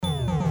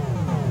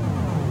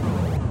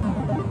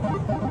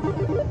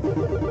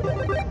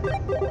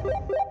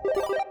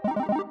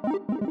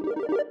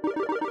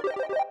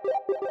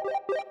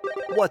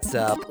What's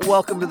up?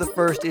 Welcome to the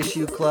First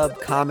Issue Club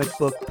comic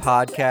book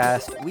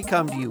podcast. We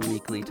come to you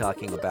weekly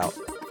talking about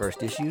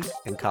first issues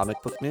and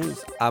comic book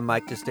news. I'm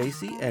Mike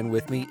DeStacy, and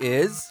with me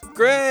is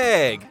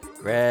Greg.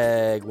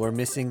 We're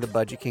missing the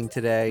Budget King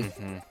today,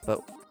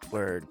 but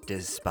we're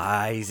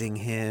despising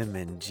him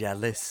and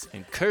jealous.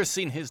 And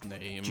cursing his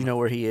name. Do you know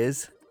where he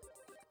is?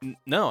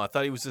 No, I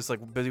thought he was just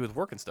like busy with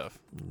work and stuff.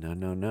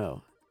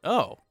 No.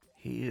 Oh.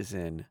 He is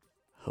in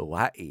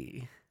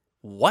Hawaii.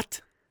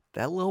 What?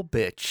 That little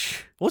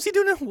bitch. What's he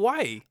doing in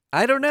Hawaii?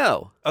 I don't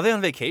know. Are they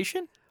on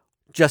vacation?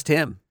 Just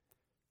him.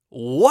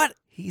 What?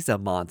 He's a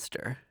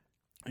monster.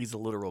 He's a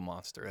literal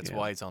monster. That's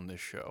why he's on this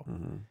show.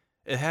 Mm-hmm.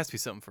 It has to be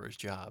something for his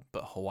job.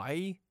 But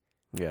Hawaii?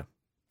 Yeah.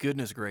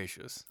 Goodness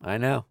gracious. I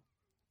know.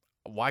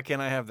 Why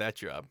can't I have that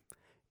job?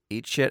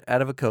 Eat shit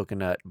out of a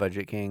coconut,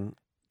 Budget King.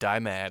 Die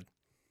mad.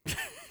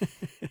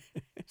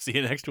 See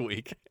you next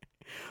week.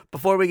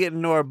 Before we get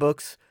into our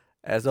books,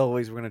 as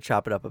always, we're going to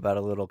chop it up about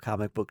a little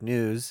comic book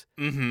news.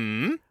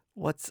 Mm-hmm.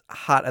 What's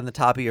hot on the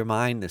top of your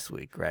mind this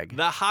week, Greg?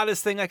 The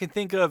hottest thing I can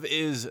think of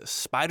is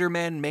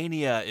Spider-Man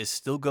Mania is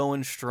still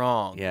going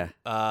strong.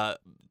 Yeah.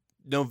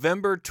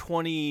 November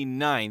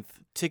 29th,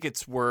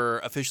 tickets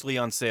were officially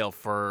on sale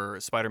for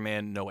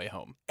Spider-Man No Way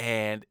Home.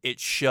 And it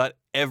shut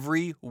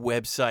every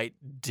website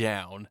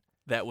down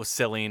that was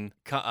selling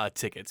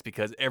tickets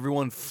because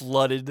everyone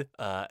flooded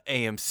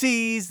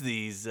AMC's,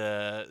 these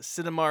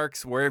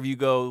Cinemarks, wherever you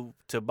go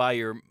to buy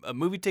your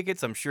movie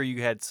tickets. I'm sure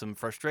you had some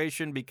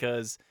frustration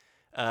because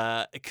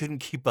it couldn't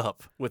keep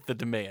up with the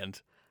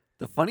demand.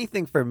 The funny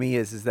thing for me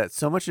is that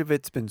so much of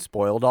it's been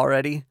spoiled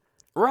already.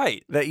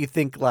 Right. That you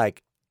think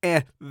like,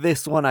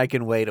 this one I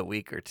can wait a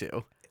week or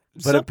two.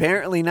 But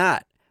apparently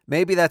not.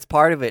 Maybe that's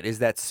part of it, is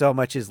that so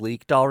much is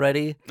leaked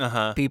already.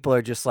 Uh-huh. People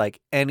are just like,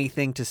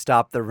 anything to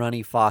stop the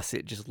runny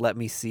faucet, just let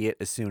me see it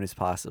as soon as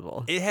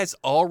possible. It has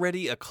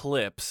already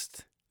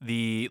eclipsed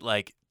the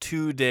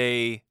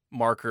 2-day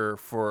marker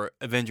for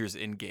Avengers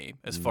Endgame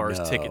as far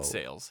as ticket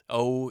sales.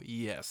 Oh,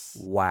 yes.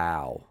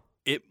 Wow.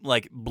 It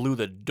blew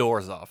the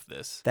doors off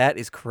this. That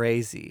is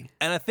crazy.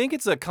 And I think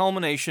it's a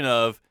culmination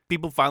of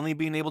people finally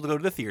being able to go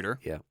to the theater.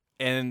 Yeah.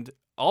 And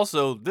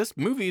also, this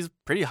movie is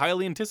pretty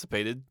highly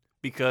anticipated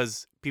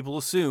because people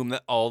assume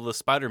that all the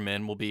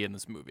Spider-Men will be in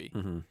this movie.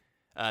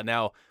 Mm-hmm.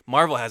 Now,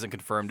 Marvel hasn't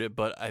confirmed it,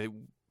 but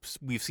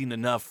we've seen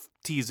enough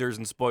teasers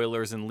and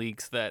spoilers and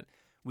leaks that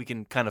we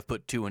can kind of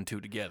put two and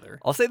two together.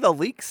 I'll say the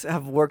leaks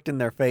have worked in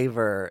their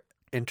favor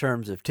in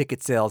terms of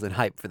ticket sales and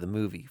hype for the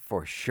movie,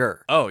 for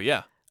sure. Oh,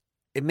 yeah.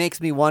 It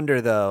makes me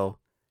wonder, though,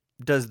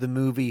 does the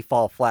movie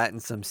fall flat in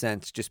some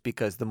sense just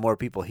because the more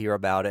people hear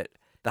about it,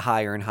 the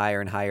higher and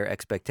higher and higher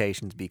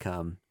expectations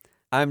become?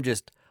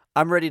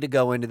 I'm ready to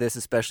go into this,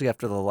 especially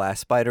after the last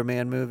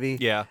Spider-Man movie.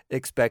 Yeah.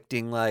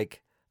 Expecting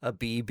like a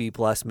B+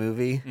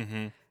 movie.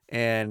 Mm-hmm.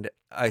 And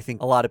I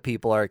think a lot of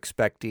people are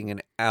expecting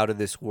an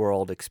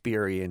out-of-this-world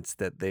experience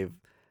that they've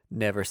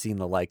never seen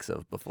the likes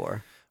of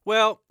before.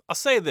 Well, I'll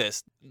say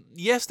this.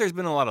 Yes, there's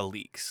been a lot of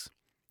leaks.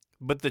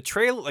 But the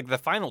trailer, the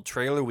final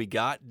trailer we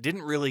got,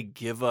 didn't really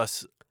give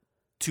us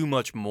too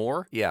much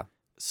more. Yeah.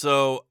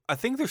 So I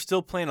think they're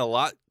still playing a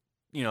lot.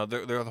 You know,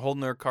 they're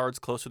holding their cards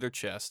close to their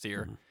chest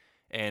here. Mm-hmm.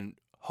 And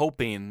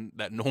hoping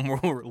that no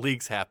more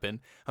leaks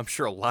happen. I'm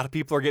sure a lot of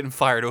people are getting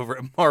fired over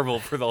at Marvel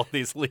for all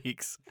these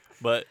leaks.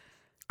 But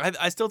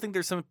I still think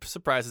there's some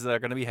surprises that are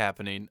going to be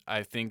happening.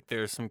 I think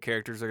there's some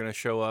characters that are going to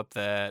show up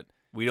that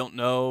we don't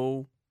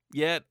know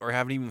yet or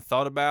haven't even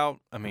thought about.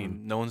 I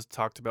mean, no one's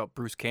talked about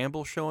Bruce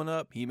Campbell showing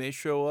up. He may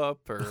show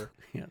up or,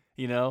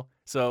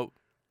 So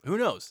who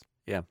knows?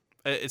 Yeah.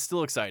 It's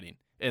still exciting.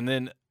 And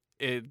then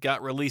it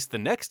got released the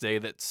next day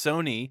that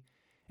Sony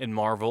and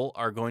Marvel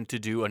are going to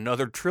do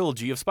another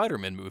trilogy of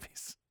Spider-Man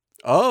movies.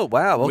 Oh,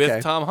 wow. Okay.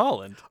 With Tom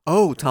Holland.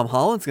 Oh, Tom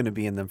Holland's going to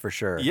be in them for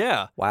sure.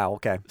 Yeah. Wow.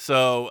 Okay.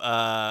 So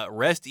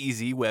rest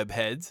easy,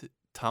 webheads.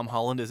 Tom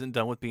Holland isn't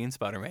done with being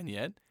Spider-Man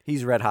yet.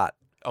 He's red hot.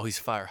 Oh, he's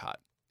fire hot.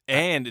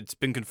 And it's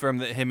been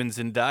confirmed that him and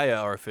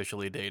Zendaya are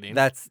officially dating.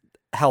 That's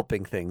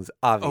helping things,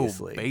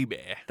 obviously. Oh, baby.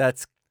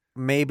 That's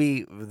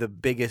maybe the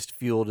biggest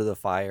fuel to the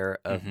fire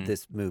of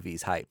this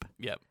movie's hype.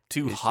 Yep.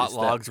 Two It's hot just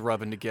logs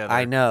rubbing together.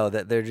 I know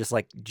that they're just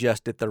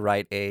just at the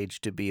right age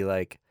to be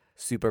like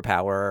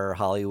superpower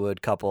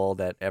Hollywood couple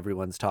that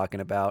everyone's talking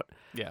about.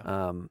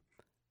 Yeah.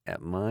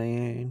 At my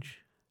age,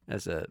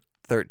 as a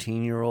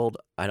 13-year-old,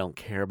 I don't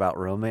care about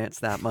romance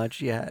that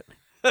much yet.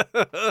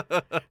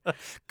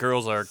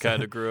 Girls are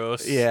kind of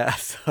gross. Yeah,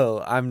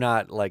 so I'm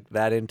not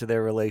that into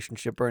their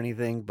relationship or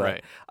anything, but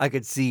Right. I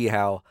could see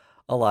how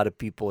a lot of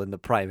people in the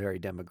primary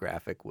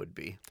demographic would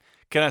be.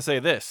 Can I say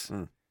this?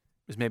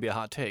 This may be a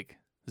hot take.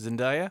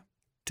 Zendaya,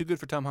 too good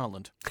for Tom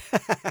Holland.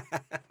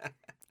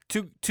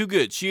 Too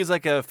good. She is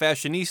like a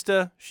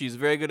fashionista. She's a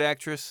very good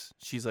actress.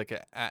 She's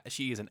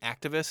she is an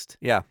activist.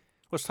 Yeah.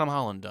 What's Tom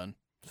Holland done?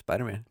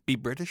 Spider-Man. Be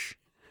British?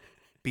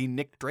 Be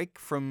Nick Drake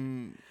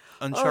from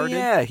Uncharted? Oh,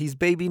 yeah, he's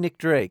baby Nick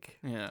Drake.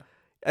 Yeah.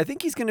 I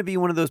think he's going to be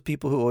one of those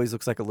people who always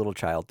looks like a little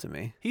child to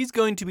me. He's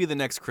going to be the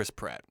next Chris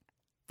Pratt.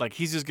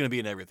 He's just going to be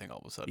in everything all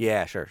of a sudden.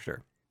 Yeah, sure.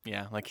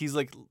 Yeah, like he's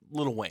like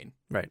Lil Wayne.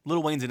 Right.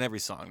 Lil Wayne's in every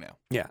song now.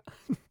 Yeah.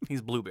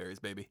 He's blueberries,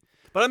 baby.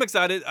 But I'm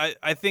excited.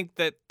 I think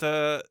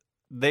that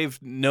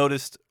they've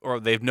noticed, or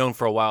they've known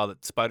for a while,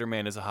 that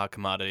Spider-Man is a hot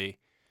commodity.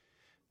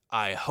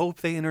 I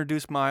hope they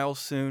introduce Miles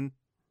soon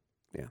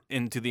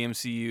into the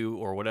MCU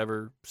or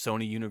whatever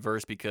Sony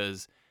universe,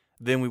 because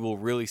then we will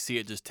really see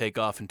it just take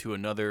off into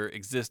another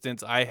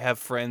existence. I have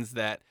friends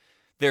that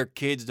their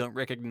kids don't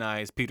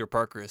recognize Peter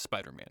Parker as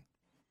Spider-Man.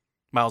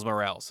 Miles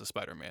Morales as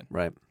Spider-Man.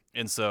 Right.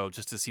 And so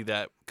just to see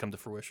that come to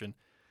fruition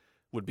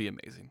would be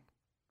amazing.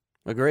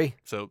 Agree.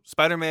 So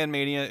Spider-Man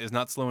Mania is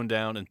not slowing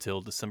down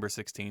until December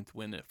 16th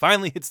when it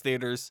finally hits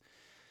theaters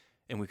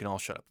and we can all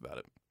shut up about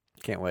it.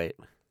 Can't wait.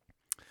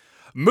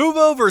 Move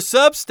over,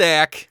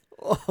 Substack.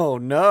 Oh,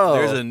 no.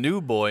 There's a new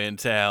boy in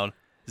town.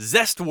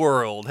 Zest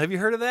World. Have you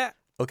heard of that?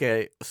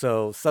 Okay,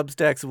 so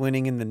Substack's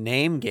winning in the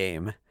name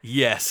game.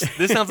 Yes.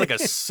 This sounds like a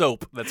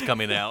soap that's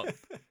coming out.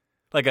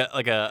 Like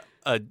a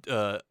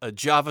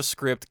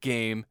JavaScript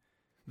game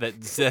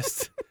that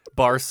Zest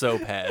bar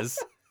soap has.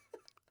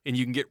 And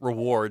you can get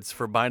rewards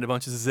for buying a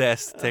bunch of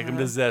Zest, take them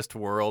to Zest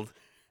World,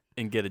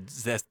 and get a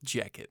Zest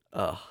jacket.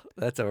 Oh,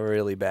 that's a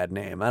really bad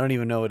name. I don't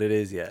even know what it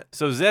is yet.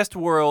 So Zest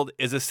World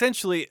is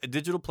essentially a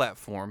digital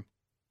platform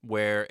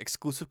where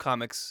exclusive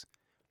comics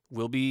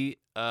will be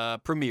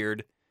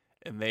premiered,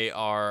 and they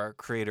are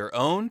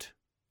creator-owned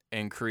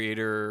and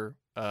creator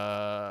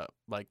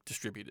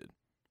distributed.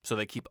 So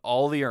they keep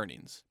all the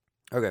earnings.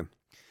 Okay.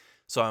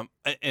 So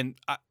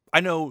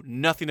I know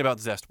nothing about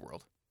Zest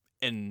World,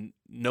 and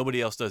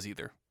nobody else does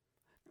either.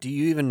 Do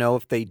you even know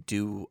if they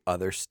do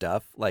other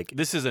stuff? Like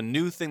This is a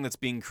new thing that's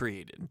being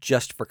created.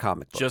 just for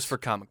comic books? Just for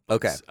comic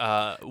books.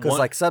 Okay. Because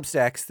like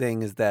Substack's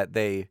thing is that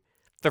they're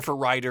for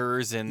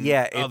writers and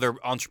other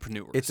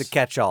entrepreneurs. It's a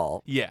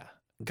catch-all. Yeah.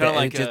 Kind of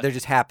like there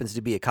just happens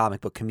to be a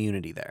comic book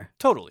community there.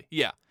 Totally.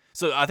 Yeah.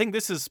 So I think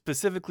this is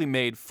specifically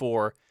made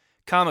for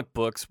comic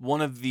books.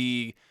 One of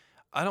the,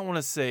 I don't want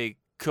to say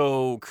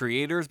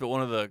co-creators, but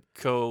one of the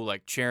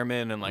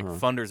chairmen and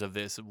funders of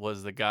this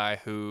was the guy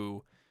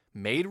who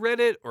made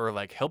Reddit or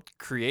helped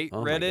create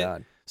Reddit. My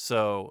God.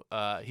 So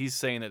he's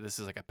saying that this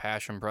is like a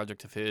passion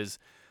project of his.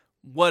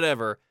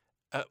 Whatever.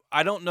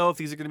 I don't know if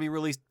these are going to be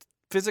released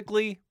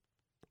physically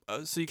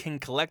so you can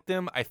collect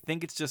them. I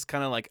think it's just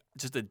kind of like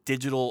just a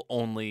digital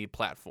only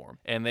platform.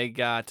 And they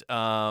got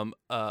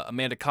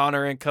Amanda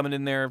Conner coming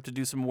in there to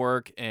do some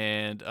work,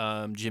 and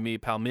Jimmy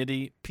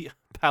Palmiotti.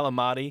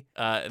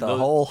 The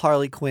whole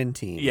Harley Quinn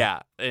team.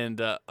 Yeah, and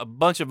a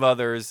bunch of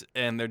others,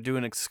 and they're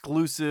doing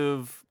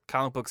exclusive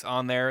comic books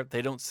on there.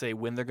 They don't say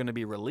when they're going to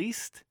be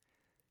released,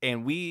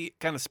 and we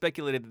kind of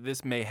speculated that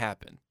this may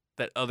happen,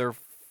 that other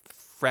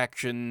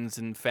fractions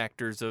and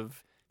factors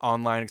of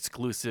online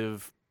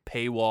exclusive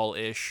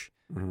paywall-ish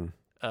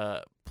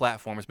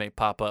platforms may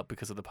pop up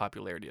because of the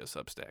popularity of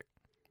Substack.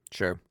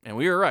 Sure. And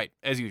we were right,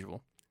 as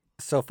usual.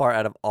 So far,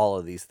 out of all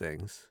of these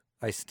things,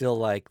 I still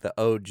like the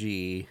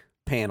OG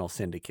Panel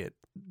Syndicate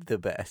the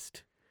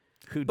best.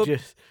 Who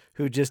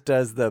just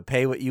does the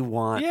pay what you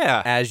want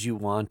as you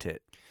want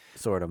it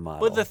sort of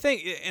model. But the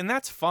thing, and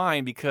that's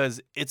fine because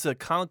it's a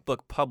comic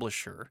book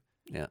publisher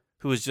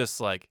who is just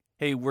like,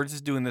 hey, we're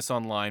just doing this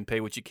online,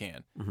 pay what you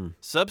can. Mm-hmm.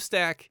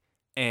 Substack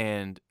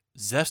and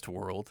Zest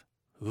World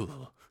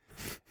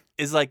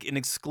is like an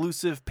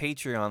exclusive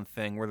Patreon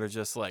thing where they're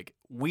just like,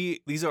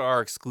 these are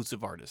our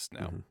exclusive artists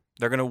now. Mm-hmm.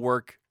 They're going to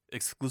work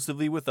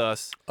exclusively with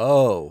us.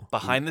 Oh.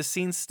 Behind the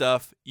scenes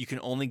stuff you can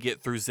only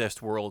get through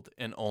Zest World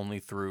and only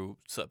through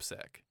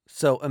Substack.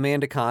 So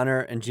Amanda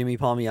Conner and Jimmy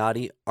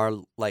Palmiotti are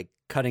like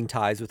cutting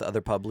ties with other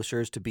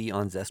publishers to be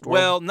on Zest World?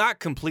 Well, not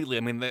completely. I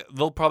mean,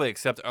 they'll probably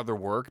accept other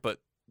work, but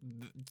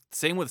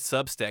same with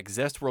Substack.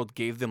 Zest World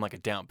gave them like a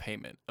down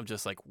payment of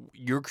just like,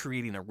 you're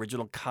creating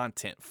original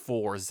content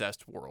for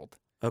Zest World.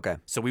 Okay.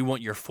 So we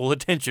want your full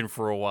attention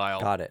for a while.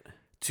 Got it.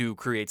 To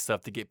create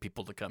stuff to get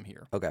people to come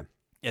here. Okay.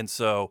 And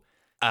so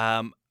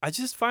I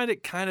just find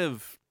it kind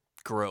of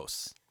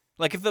gross.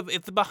 Like if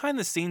the behind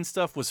the scenes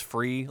stuff was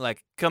free,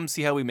 like come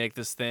see how we make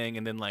this thing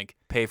and then like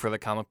pay for the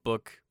comic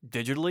book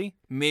digitally,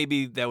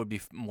 maybe that would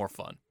be more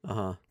fun.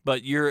 Uh-huh.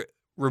 But you're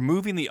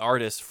removing the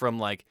artist from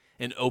like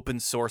an open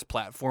source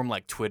platform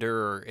like Twitter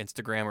or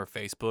Instagram or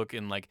Facebook,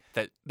 and like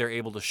that they're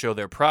able to show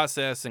their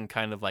process and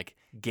kind of like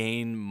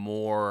gain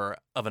more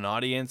of an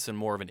audience and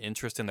more of an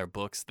interest in their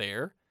books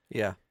there.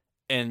 Yeah.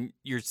 And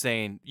you're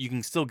saying you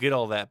can still get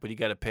all that, but you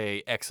got to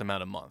pay X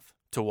amount a month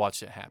to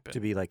watch it happen. To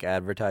be like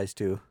advertised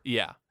to.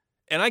 Yeah.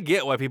 And I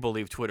get why people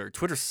leave Twitter.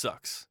 Twitter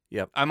sucks.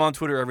 Yep. I'm on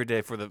Twitter every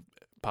day for the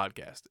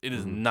podcast. It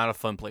is not a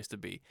fun place to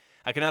be.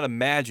 I cannot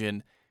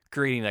imagine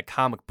creating a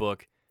comic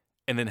book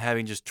and then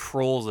having just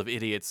trolls of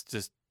idiots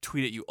just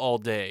tweet at you all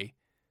day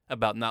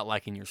about not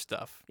liking your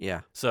stuff.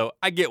 Yeah. So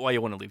I get why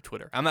you want to leave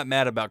Twitter. I'm not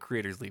mad about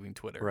creators leaving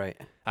Twitter. Right.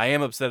 I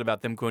am upset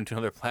about them going to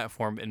another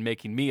platform and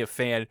making me, a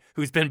fan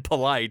who's been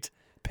polite,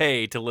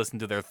 pay to listen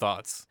to their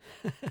thoughts.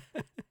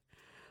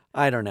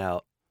 I don't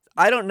know.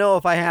 I don't know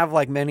if I have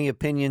like many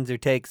opinions or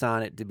takes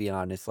on it, to be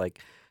honest. Like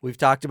we've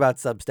talked about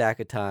Substack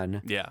a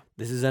ton. Yeah.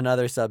 This is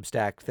another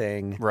Substack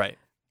thing. Right.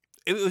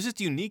 It was just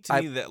unique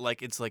to me that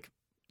like it's like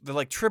they're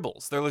like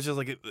tribbles. They're just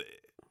like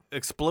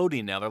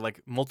exploding now. They're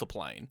like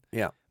multiplying.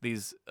 Yeah.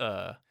 These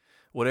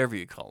whatever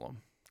you call them,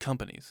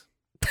 companies.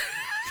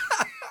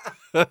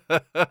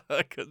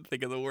 I couldn't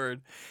think of the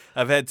word.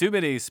 I've had too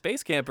many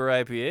Space Camper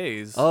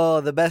IPAs. Oh,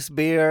 the best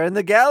beer in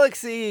the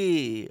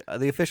galaxy.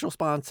 The official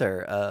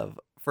sponsor of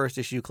First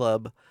Issue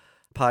Club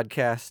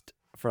podcast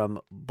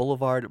from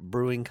Boulevard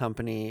Brewing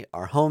Company,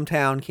 our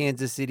hometown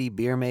Kansas City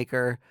beer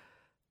maker,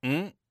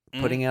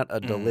 putting out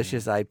a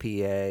delicious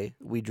IPA.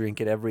 We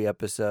drink it every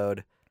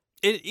episode.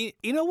 You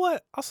know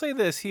what? I'll say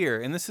this here,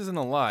 and this isn't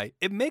a lie.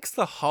 It makes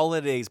the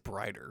holidays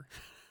brighter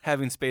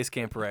having Space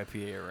Camper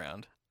IPA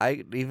around.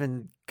 I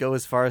even go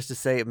as far as to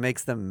say it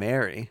makes them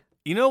merry.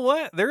 You know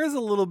what? There is a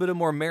little bit of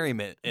more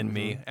merriment in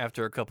me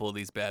after a couple of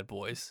these bad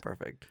boys.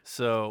 Perfect.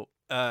 So,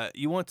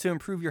 you want to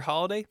improve your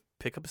holiday?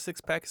 Pick up a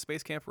 6-pack of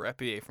Space Camper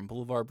IPA from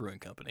Boulevard Brewing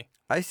Company.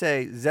 I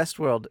say Zest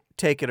World,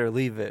 take it or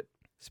leave it.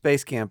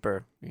 Space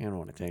Camper, you're going to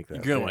want to take that.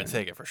 You're going to want to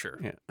take it for sure.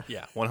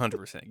 Yeah.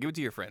 100%. Give it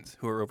to your friends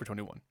who are over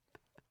 21.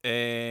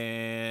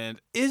 And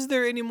is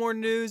there any more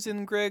news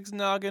in Greg's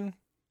noggin?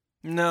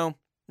 No,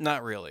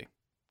 not really.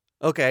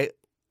 Okay,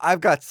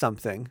 I've got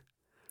something.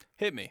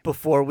 Hit me.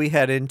 Before we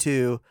head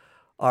into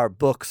our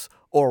books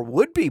or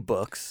would-be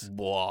books.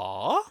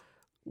 What?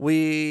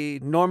 We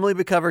normally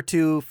cover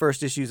 2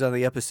 first issues on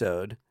the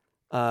episode.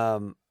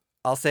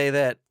 I'll say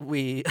that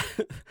we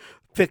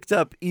picked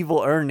up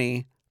Evil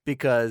Ernie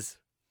because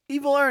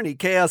Evil Ernie,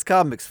 Chaos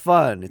Comics,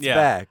 fun. It's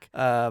back.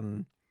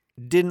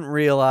 Didn't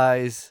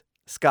realize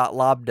Scott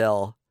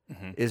Lobdell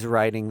is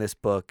writing this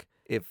book.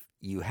 If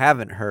you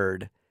haven't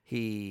heard,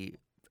 he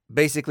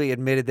basically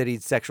admitted that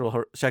he'd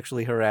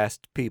sexually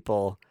harassed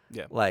people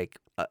like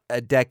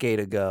a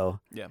decade ago.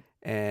 Yeah.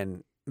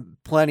 And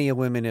plenty of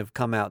women have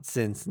come out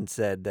since and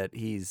said that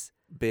he's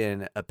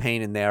been a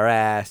pain in their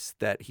ass,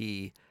 that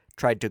he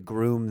tried to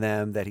groom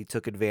them, that he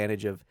took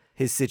advantage of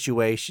his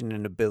situation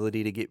and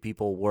ability to get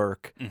people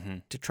work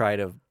to try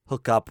to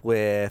hook up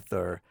with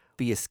or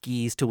be a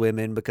skis to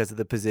women because of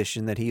the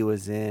position that he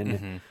was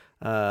in.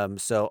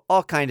 So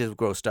all kinds of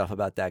gross stuff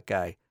about that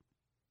guy.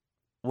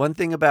 One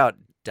thing about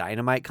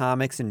Dynamite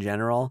Comics in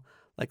general,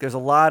 like there's a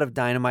lot of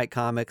Dynamite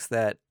Comics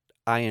that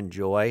I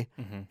enjoy,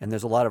 and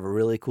there's a lot of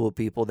really cool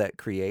people that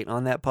create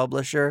on that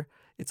publisher.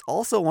 It's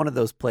also one of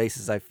those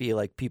places I feel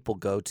like people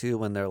go to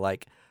when they're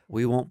like,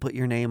 we won't put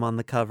your name on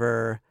the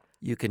cover.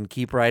 You can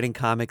keep writing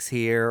comics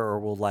here, or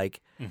we'll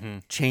like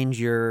change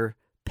your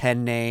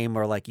pen name,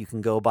 or like you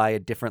can go by a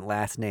different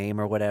last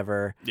name or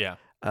whatever. Yeah.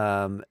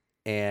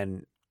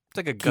 And it's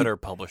like a gutter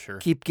publisher.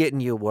 Keep getting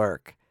you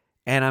work.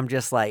 And I'm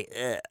just like,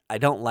 I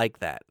don't like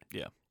that.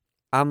 Yeah.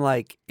 I'm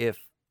like,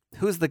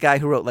 who's the guy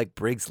who wrote like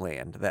Briggs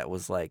Land that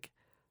was like,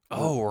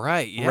 oh,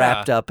 right. Yeah.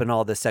 wrapped up in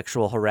all the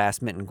sexual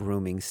harassment and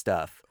grooming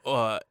stuff?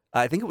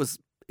 I think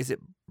is it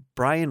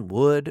Brian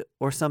Wood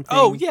or something?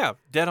 Oh, yeah.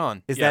 Dead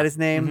on. Is that his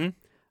name?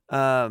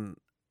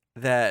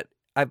 That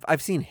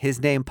I've seen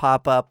his name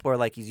pop up where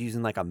like he's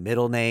using like a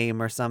middle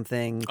name or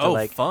something to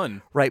like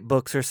fun. write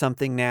books or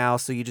something now,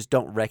 so you just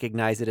don't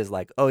recognize it as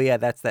like, oh yeah,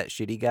 that's that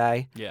shitty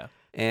guy. Yeah.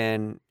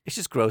 And it's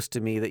just gross to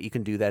me that you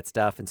can do that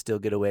stuff and still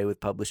get away with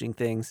publishing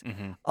things.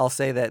 I'll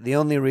say that the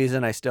only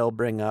reason I still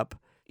bring up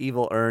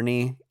Evil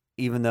Ernie,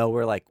 even though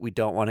we're like, we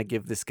don't want to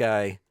give this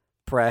guy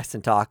press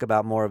and talk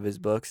about more of his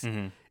books,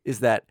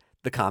 is that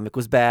the comic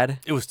was bad.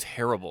 It was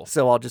terrible.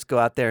 So I'll just go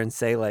out there and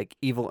say like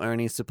Evil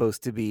Ernie's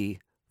supposed to be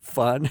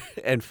fun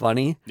and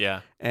funny.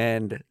 Yeah.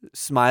 And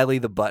Smiley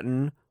the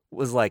Button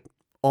was like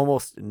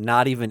almost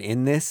not even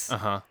in this.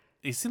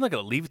 He seemed like a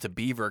Leave It to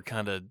Beaver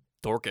kind of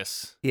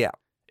Dorcas. Yeah.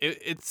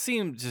 It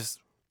seemed just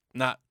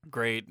not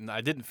great, and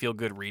I didn't feel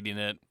good reading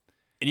it.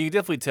 And you could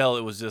definitely tell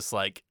it was just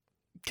like,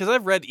 because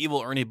I've read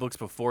Evil Ernie books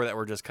before that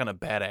were just kind of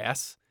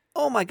badass.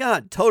 Oh my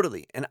God,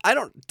 totally. And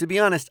to be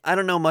honest, I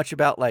don't know much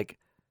about like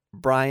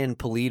Brian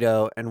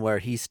Pulido and where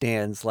he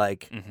stands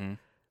like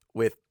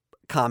with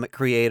comic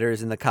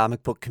creators in the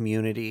comic book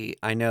community.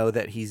 I know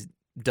that he's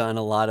done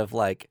a lot of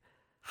like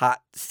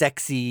hot,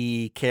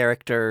 sexy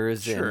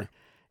characters. Sure. And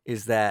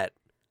is that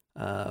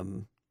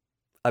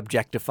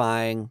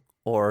objectifying?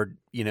 Or,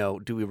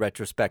 do we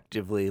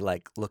retrospectively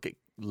like look at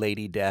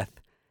Lady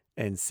Death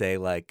and say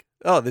like,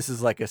 oh, this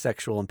is like a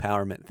sexual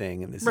empowerment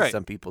thing and this is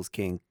some people's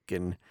kink?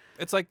 And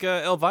it's like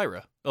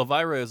Elvira.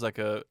 Elvira is like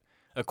a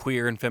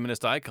queer and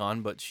feminist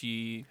icon, but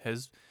she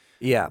has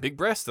big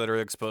breasts that are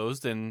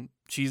exposed, and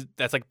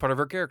that's like part of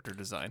her character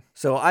design.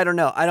 So I don't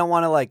know. I don't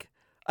want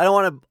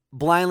to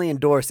blindly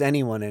endorse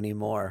anyone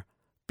anymore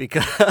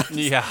because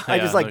I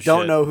just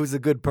don't know who's a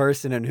good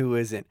person and who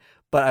isn't.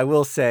 But I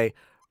will say,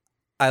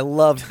 I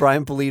loved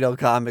Brian Pulido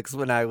comics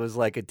when I was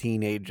like a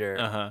teenager,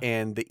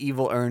 and the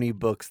Evil Ernie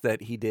books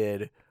that he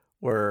did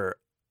were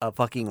a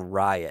fucking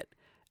riot.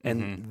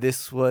 And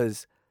this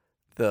was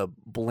the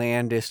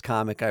blandest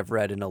comic I've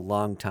read in a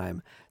long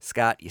time.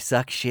 Scott, you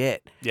suck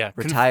shit. Yeah.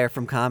 Retire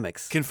from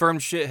comics. Confirmed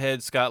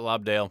shithead Scott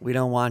Lobdell. We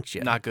don't want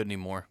you. Not good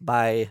anymore.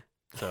 Bye.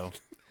 So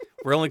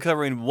we're only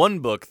covering one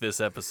book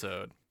this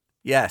episode.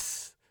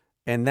 Yes.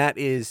 And that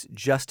is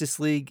Justice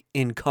League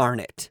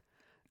Incarnate.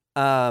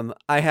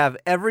 I have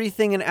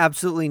everything and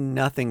absolutely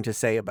nothing to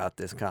say about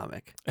this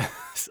comic.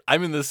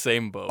 I'm in the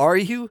same boat. Are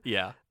you?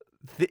 Yeah.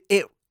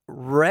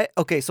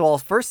 Okay, so I'll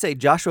first say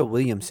Joshua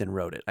Williamson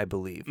wrote it, I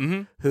believe,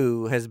 Mm-hmm.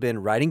 who has been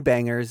writing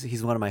bangers.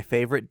 He's one of my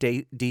favorite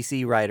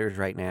DC writers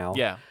right now.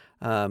 Yeah.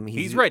 He's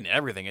He's writing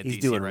everything at He's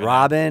DC doing right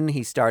Robin.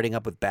 He's starting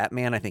up with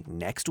Batman, I think,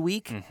 next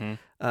week. now.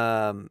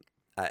 Mm-hmm.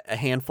 A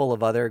handful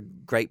of other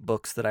great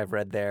books that I've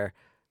read there.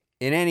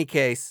 In any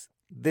case,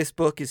 this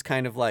book is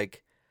kind of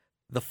like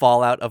the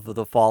fallout of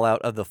the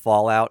fallout of the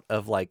fallout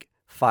of like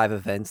 5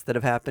 events that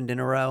have happened in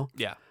a row.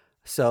 Yeah.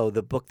 So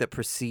the book that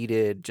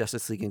preceded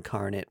Justice League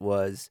Incarnate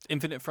was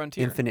Infinite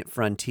Frontier. Infinite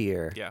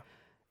Frontier. Yeah.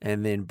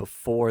 And then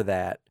before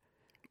that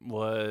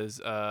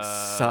Was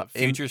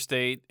Future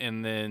State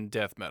and then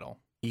Death Metal.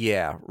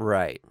 yeah,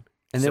 right.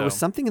 And there was So-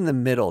 something in the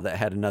middle that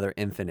had another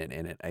Infinite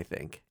in it, I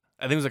think.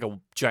 I think it was like a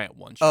giant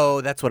one shot.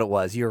 Oh, that's what it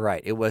was. You're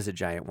right. It was a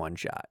giant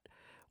one-shot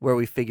where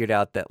we figured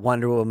out that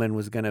Wonder Woman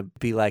was going to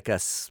be like a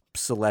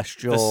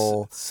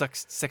celestial...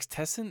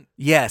 Sextessent?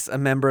 Yes, a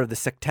member of the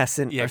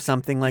Sectessent Yeah, or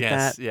something like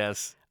yes, that.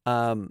 Yes.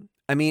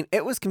 I mean,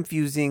 it was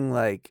confusing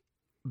like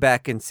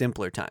back in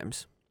simpler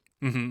times.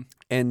 Mm-hmm.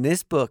 And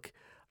this book,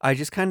 I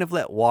just kind of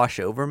let wash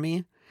over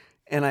me.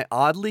 And I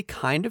oddly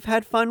kind of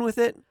had fun with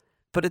it.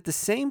 But at the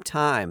same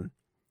time,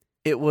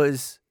 it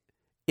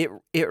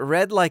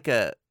read like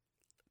a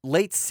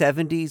late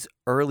 70s,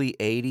 early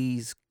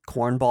 80s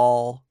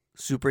cornball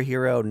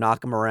superhero,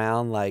 knock 'em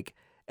around, like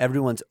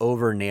everyone's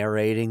over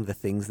narrating the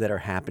things that are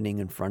happening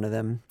in front of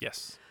them.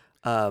 Yes.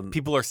 Um,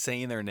 People are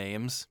saying their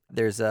names.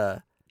 there's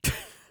a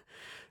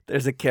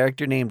there's a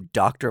character named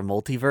Dr.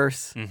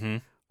 Multiverse Mm-hmm.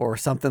 or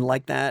something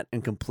like that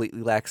and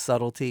completely lacks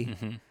subtlety.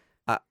 Mm-hmm.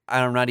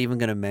 I'm not even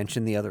going to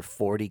mention the other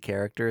 40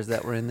 characters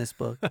that were in this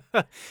book.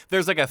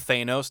 There's like a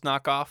Thanos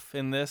knockoff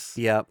in this.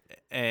 Yep.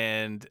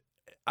 And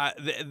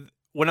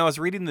when I was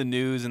reading the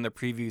news and the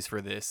previews for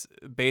this,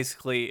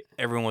 basically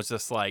everyone was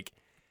just like,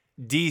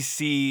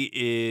 DC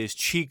is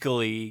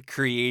cheekily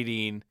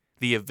creating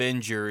the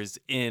Avengers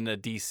in a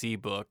DC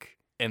book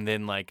and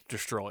then like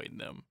destroying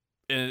them.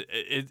 And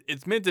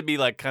it's meant to be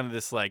like kind of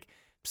this like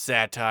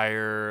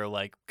satire,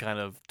 like kind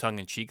of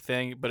tongue-in-cheek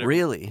thing, but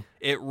Really?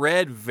 it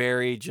read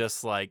very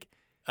just like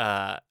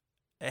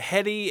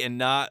heady and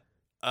not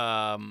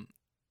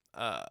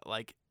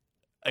like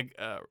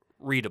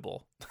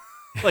readable.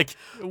 Like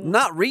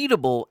Not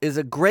readable is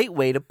a great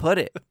way to put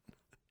it.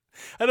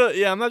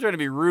 I'm not trying to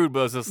be rude,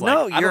 but it's just like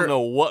No, I you're- don't know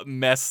what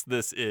mess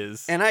this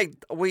is. And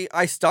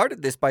I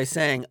started this by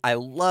saying I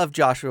love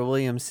Joshua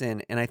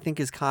Williamson and I think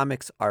his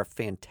comics are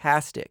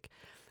fantastic.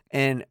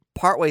 And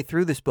partway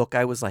through this book,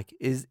 I was like,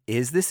 is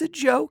this a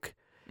joke?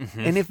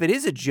 Mhm. And if it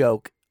is a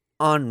joke,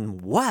 on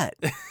what?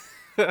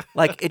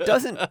 Like, it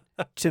doesn't,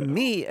 to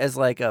me, as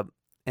like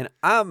and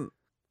I'm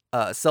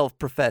a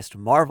self-professed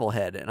Marvel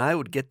head, and I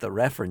would get the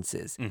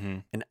references.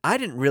 Mhm. And I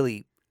didn't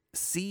really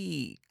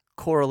see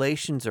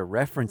correlations or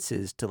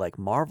references to like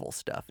Marvel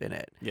stuff in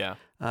it. Yeah.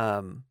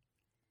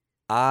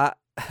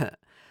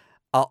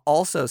 I'll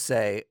also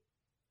say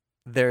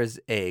there's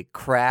a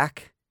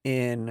crack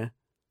in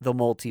the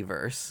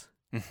multiverse,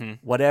 Mhm.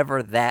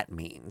 whatever that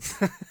means.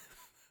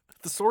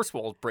 The source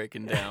wall's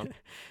breaking down.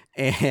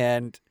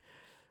 And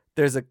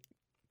there's a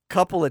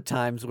couple of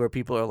times where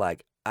people are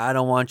like, I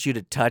don't want you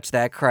to touch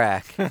that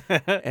crack.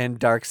 And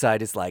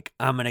Darkseid is like,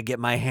 I'm going to get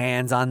my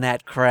hands on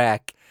that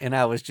crack. And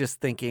I was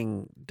just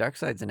thinking,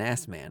 Darkseid's an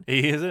ass man.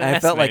 He is an And I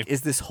ass felt man. like,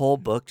 is this whole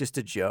book just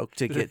a joke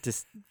to get to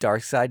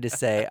Darkseid to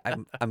say,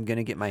 I'm going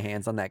to get my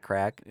hands on that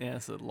crack? Yeah,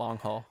 it's a long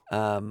haul.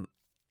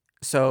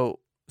 So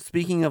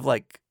speaking of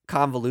like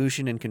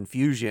convolution and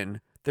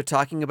confusion, they're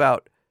talking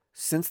about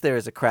since there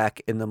is a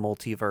crack in the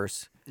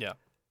multiverse, Yeah.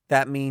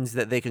 that means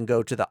that they can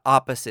go to the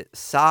opposite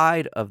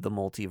side of the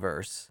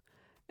multiverse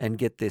and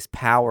get this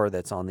power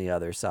that's on the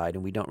other side.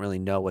 And we don't really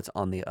know what's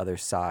on the other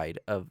side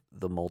of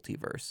the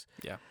multiverse.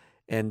 Yeah.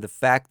 And the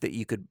fact that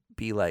you could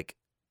be like,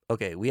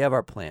 okay, we have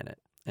our planet,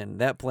 and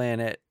that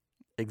planet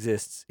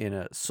exists in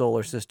a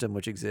solar system,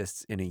 which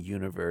exists in a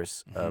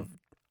universe of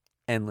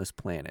endless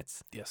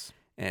planets. Yes.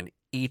 And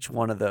each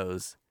one of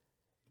those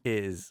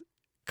is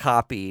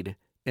copied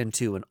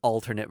into an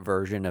alternate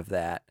version of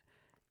that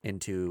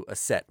into a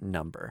set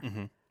number.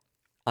 Mm-hmm.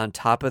 On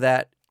top of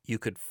that, you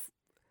could,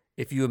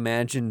 if you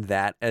imagine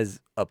that as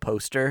a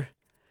poster,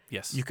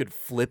 Yes. you could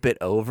flip it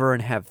over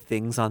and have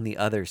things on the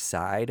other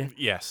side.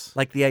 Yes.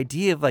 Like the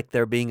idea of like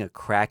there being a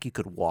crack you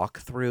could walk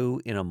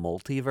through in a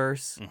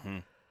multiverse. Mm-hmm.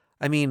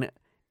 I mean,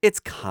 it's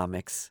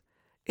comics.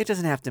 It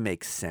doesn't have to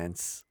make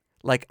sense.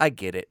 Like, I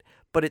get it.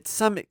 But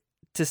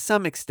to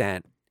some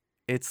extent,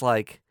 it's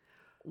like,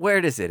 where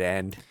does it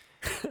end?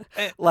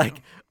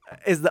 Like,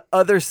 is the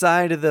other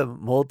side of the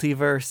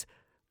multiverse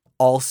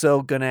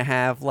also gonna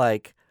have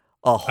like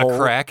a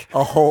crack?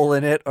 a hole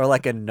in it, or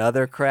like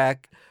another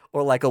crack,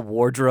 or like a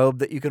wardrobe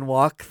that you can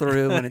walk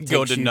through and it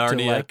Go takes to you to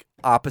Narnia. like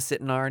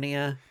opposite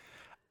Narnia?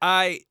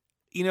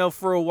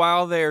 For a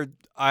while there,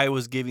 I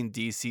was giving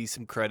DC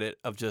some credit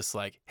of just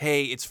like,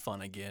 hey, it's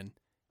fun again.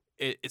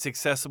 It's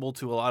accessible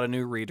to a lot of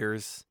new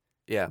readers.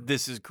 Yeah.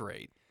 This is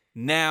great.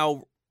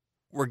 Now,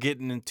 we're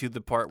getting into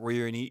the part where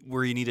you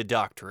need a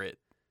doctorate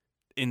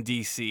in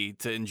DC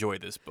to enjoy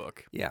this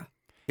book. Yeah.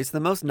 It's the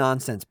most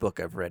nonsense book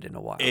I've read in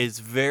a while. It's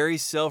very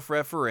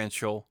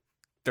self-referential.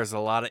 There's a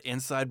lot of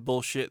inside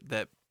bullshit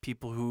that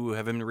people who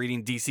have been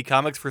reading DC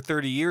Comics for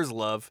 30 years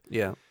love.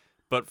 Yeah.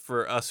 But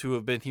for us who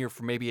have been here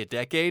for maybe a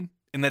decade,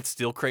 and that's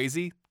still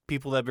crazy,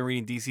 people that have been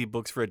reading DC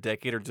books for a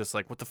decade are just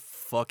like, what the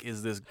fuck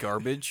is this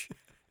garbage?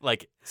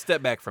 Like,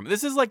 step back from it.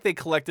 This is like they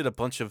collected a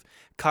bunch of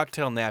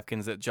cocktail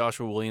napkins that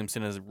Joshua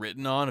Williamson has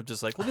written on of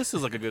just like, well, this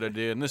is like a good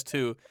idea, and this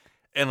too.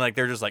 And like,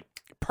 they're just like,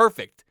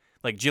 perfect.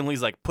 Like, Jim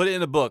Lee's like, put it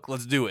in a book,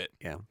 let's do it.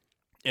 Yeah.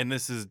 And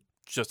this is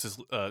Justice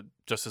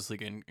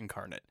League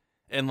Incarnate.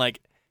 And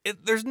like,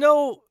 there's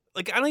no,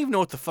 like, I don't even know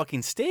what the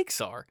fucking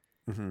stakes are.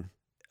 Mm-hmm.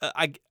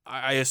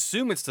 I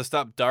assume it's to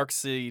stop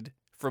Darkseid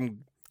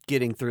from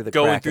Getting through the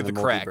going crack through in the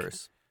the crack.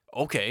 multiverse.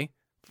 Okay.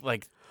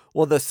 Like,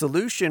 Well, the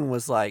solution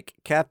was like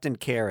Captain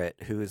Carrot,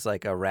 who is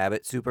like a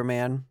rabbit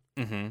Superman,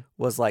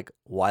 was like,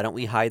 why don't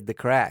we hide the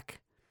crack?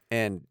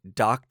 And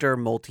Dr.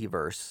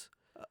 Multiverse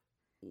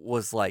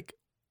was like,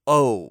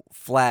 oh,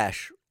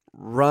 Flash,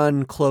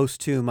 run close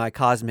to my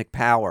cosmic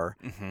power,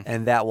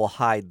 and that will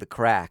hide the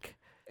crack.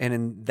 And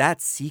in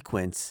that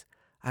sequence,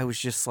 I was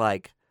just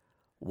like,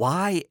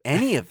 why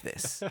any of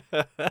this?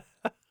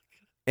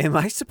 Am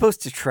I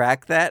supposed to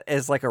track that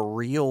as like a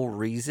real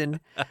reason?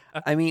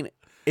 I mean,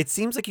 it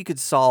seems like you could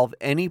solve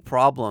any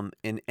problem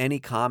in any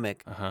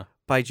comic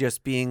by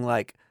just being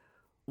like,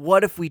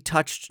 what if we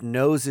touched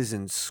noses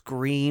and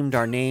screamed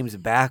our names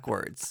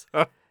backwards?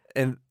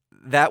 And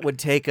that would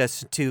take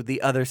us to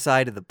the other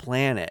side of the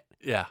planet.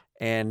 Yeah.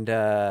 And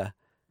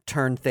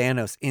turn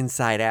Thanos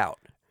inside out.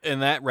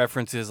 And that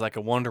reference is like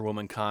a Wonder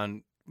Woman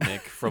comic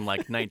from like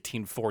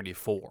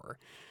 1944.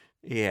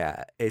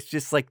 Yeah. It's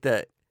just like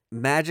the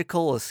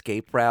magical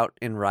escape route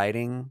in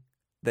writing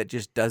that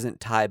just doesn't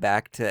tie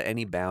back to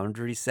any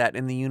boundary set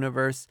in the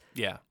universe.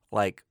 Yeah.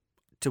 Like,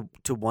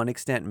 to one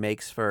extent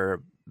makes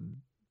for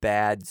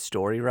bad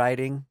story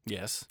writing.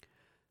 Yes.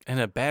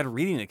 And a bad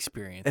reading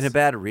experience.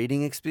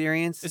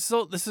 This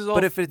is all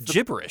if it's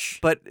gibberish.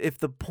 But if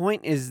the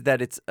point is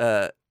that it's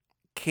a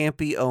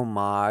campy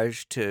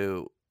homage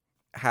to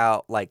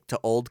how, like, to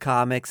old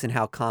comics and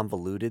how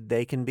convoluted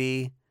they can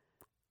be,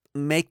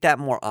 make that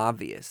more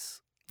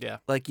obvious. Yeah.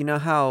 Like, you know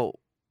how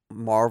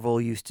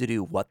Marvel used to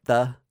do What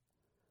The?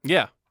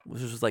 Yeah.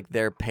 Which was like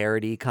their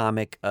parody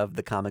comic of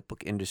the comic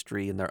book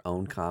industry in their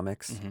own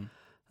comics.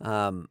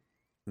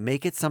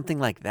 Make it something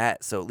like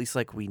that, so at least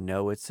like we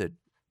know it's a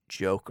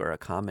joke or a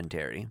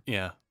commentary.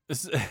 Yeah.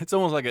 It's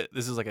almost like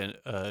this is like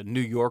a New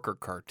Yorker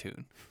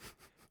cartoon.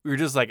 We were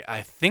just like,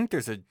 I think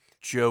there's a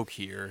joke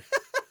here,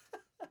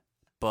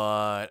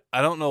 but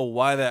I don't know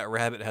why that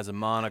rabbit has a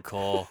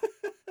monocle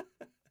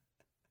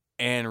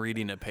and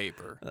reading a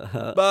paper.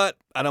 But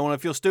I don't want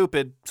to feel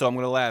stupid, so I'm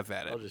going to laugh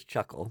at it. I'll just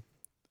chuckle.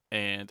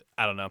 And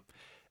I don't know.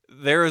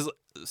 There's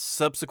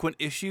subsequent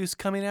issues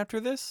coming after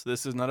this.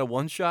 This is not a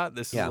one-shot.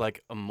 This is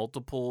like a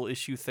multiple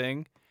issue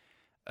thing.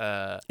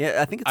 Yeah,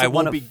 I think it's I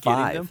one won't of be 5.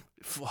 getting them.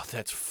 Oh,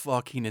 that's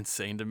fucking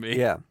insane to me.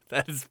 Yeah.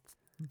 That is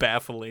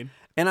baffling.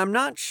 And I'm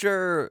not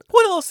sure...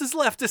 What else is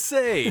left to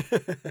say?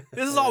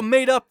 This is all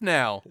made up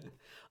now.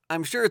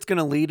 I'm sure it's going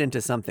to lead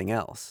into something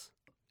else.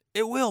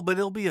 It will, but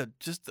it'll be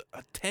just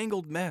a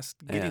tangled mess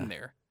getting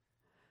there.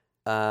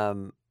 I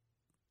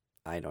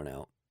don't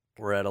know.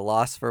 We're at a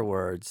loss for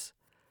words.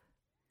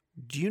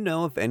 Do you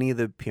know if any of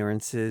the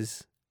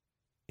appearances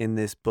in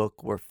this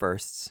book were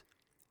firsts?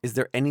 Is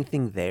there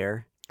anything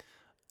there?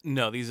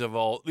 No, these are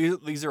all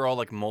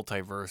like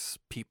multiverse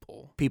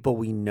people. People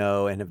we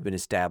know and have been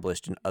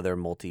established in other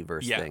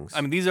multiverse things.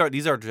 I mean, these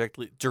are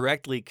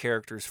directly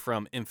characters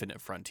from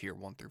Infinite Frontier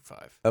 1 through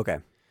 5. Okay.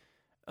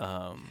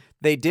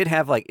 They did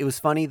have like, it was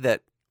funny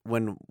that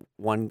when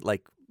one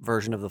like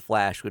version of the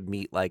Flash would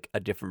meet like a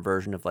different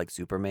version of like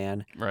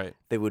Superman, right?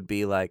 They would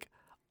be like,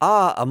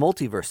 a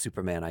multiverse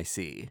Superman, I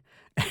see.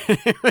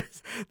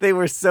 They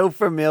were so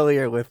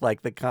familiar with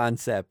like the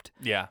concept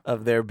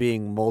of there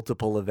being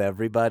multiple of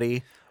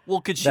everybody.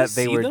 Well, could she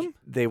see them?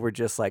 They were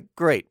just like,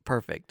 great,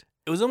 perfect.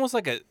 It was almost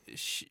like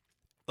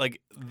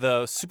like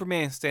the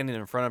Superman standing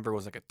in front of her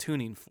was like a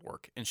tuning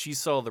fork, and she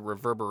saw the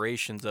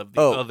reverberations of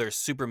the other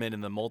Supermen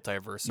in the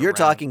multiverse. You're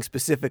talking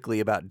specifically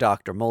about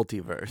Dr.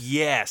 Multiverse.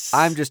 Yes.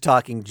 I'm just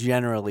talking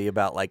generally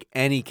about like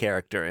any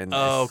character in this.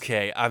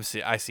 Okay, I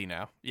see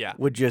now. Yeah.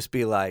 Would just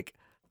be like,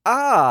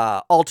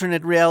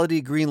 alternate reality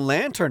Green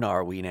Lantern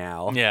are we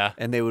now? Yeah.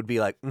 And they would be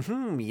like,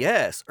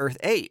 yes, Earth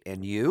 8,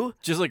 and you?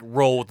 Just like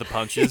roll with the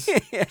punches.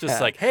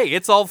 Just like, hey,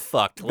 it's all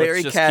fucked.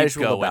 Very Let's just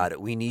casual keep going. about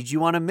it. We need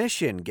you on a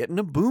mission. Get in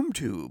a boom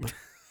tube.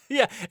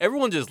 Yeah,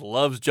 everyone just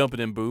loves jumping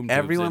in boom tubes.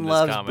 Everyone in this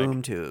loves comic.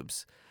 boom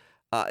tubes.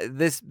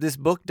 This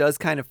book does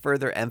kind of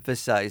further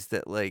emphasize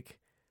that like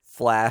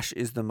Flash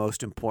is the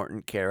most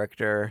important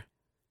character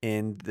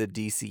in the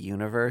DC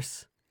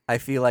universe. I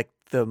feel like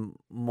the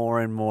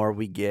more and more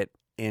we get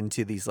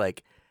into these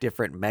like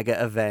different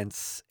mega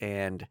events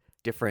and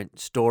different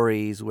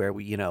stories where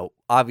we,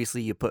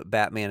 obviously you put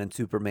Batman and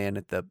Superman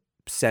at the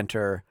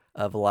center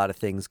of a lot of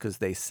things because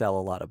they sell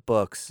a lot of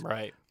books.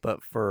 Right.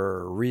 But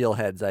for real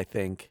heads, I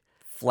think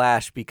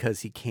Flash,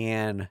 because he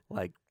can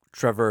like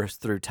traverse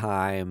through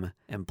time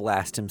and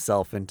blast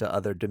himself into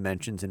other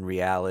dimensions and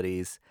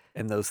realities,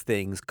 and those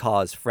things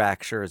cause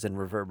fractures and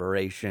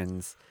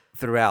reverberations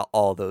throughout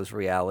all those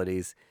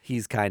realities.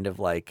 He's kind of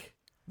like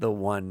the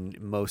one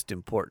most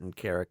important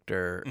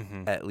character,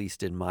 at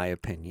least in my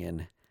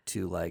opinion,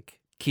 to like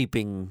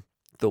keeping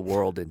the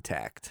world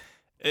intact.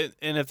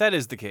 And if that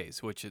is the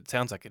case, which it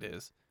sounds like it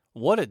is,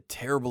 what a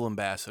terrible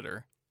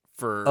ambassador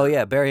for... Oh,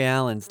 yeah, Barry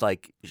Allen's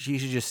like, she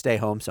should just stay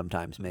home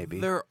sometimes,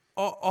 maybe.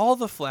 All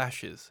the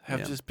Flashes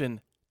have Yeah. just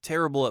been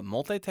terrible at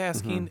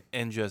multitasking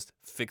and just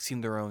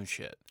fixing their own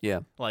shit. Yeah.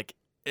 Like,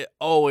 it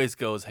always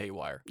goes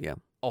haywire. Yeah.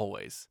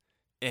 Always.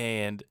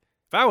 And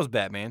if I was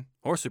Batman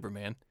or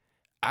Superman,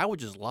 I would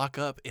just lock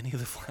up any of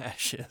the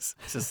Flashes.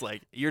 It's just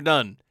like, you're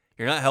done.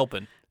 You're not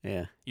helping.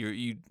 Yeah.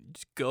 You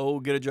just go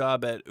get a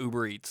job at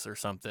Uber Eats or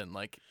something.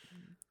 Like,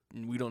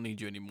 we don't need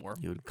you anymore.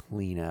 You would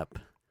clean up.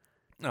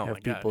 Oh, have my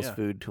God, people's yeah.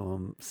 food to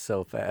them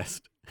so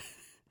fast.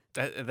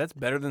 That's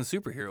better than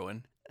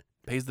superheroing.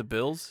 Pays the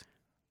bills.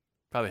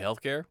 Probably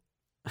healthcare.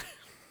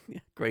 Yeah.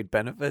 Great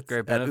benefits.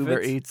 Great At Uber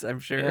benefits. Eats, I'm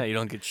sure. Yeah, you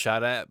don't get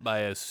shot at by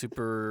a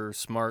super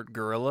smart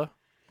gorilla.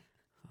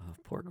 Oh,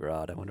 poor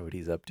Grodd. I wonder what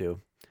he's up to.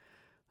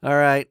 All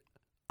right.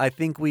 I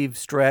think we've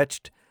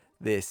stretched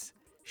this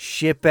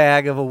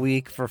shitbag of a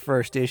week for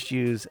first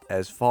issues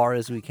as far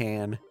as we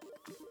can.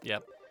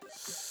 Yep.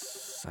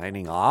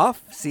 Signing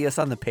off. See us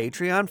on the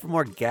Patreon for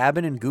more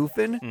gabbing and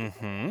goofing.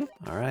 Mm-hmm.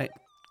 All right.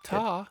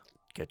 Ta.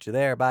 Catch you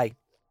there. Bye.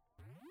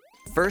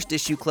 First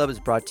Issue Club is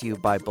brought to you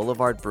by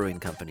Boulevard Brewing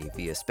Company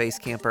via Space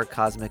Camper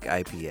Cosmic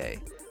IPA.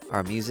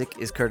 Our music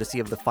is courtesy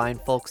of the fine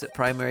folks at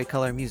Primary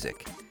Color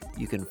Music.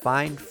 You can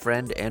find,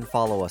 friend, and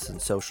follow us on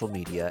social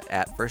media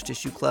at First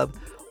Issue Club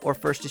or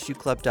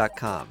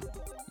firstissueclub.com.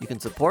 You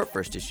can support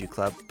First Issue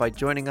Club by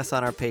joining us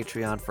on our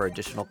Patreon for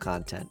additional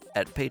content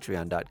at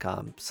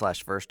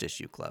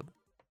patreon.com/firstissueclub.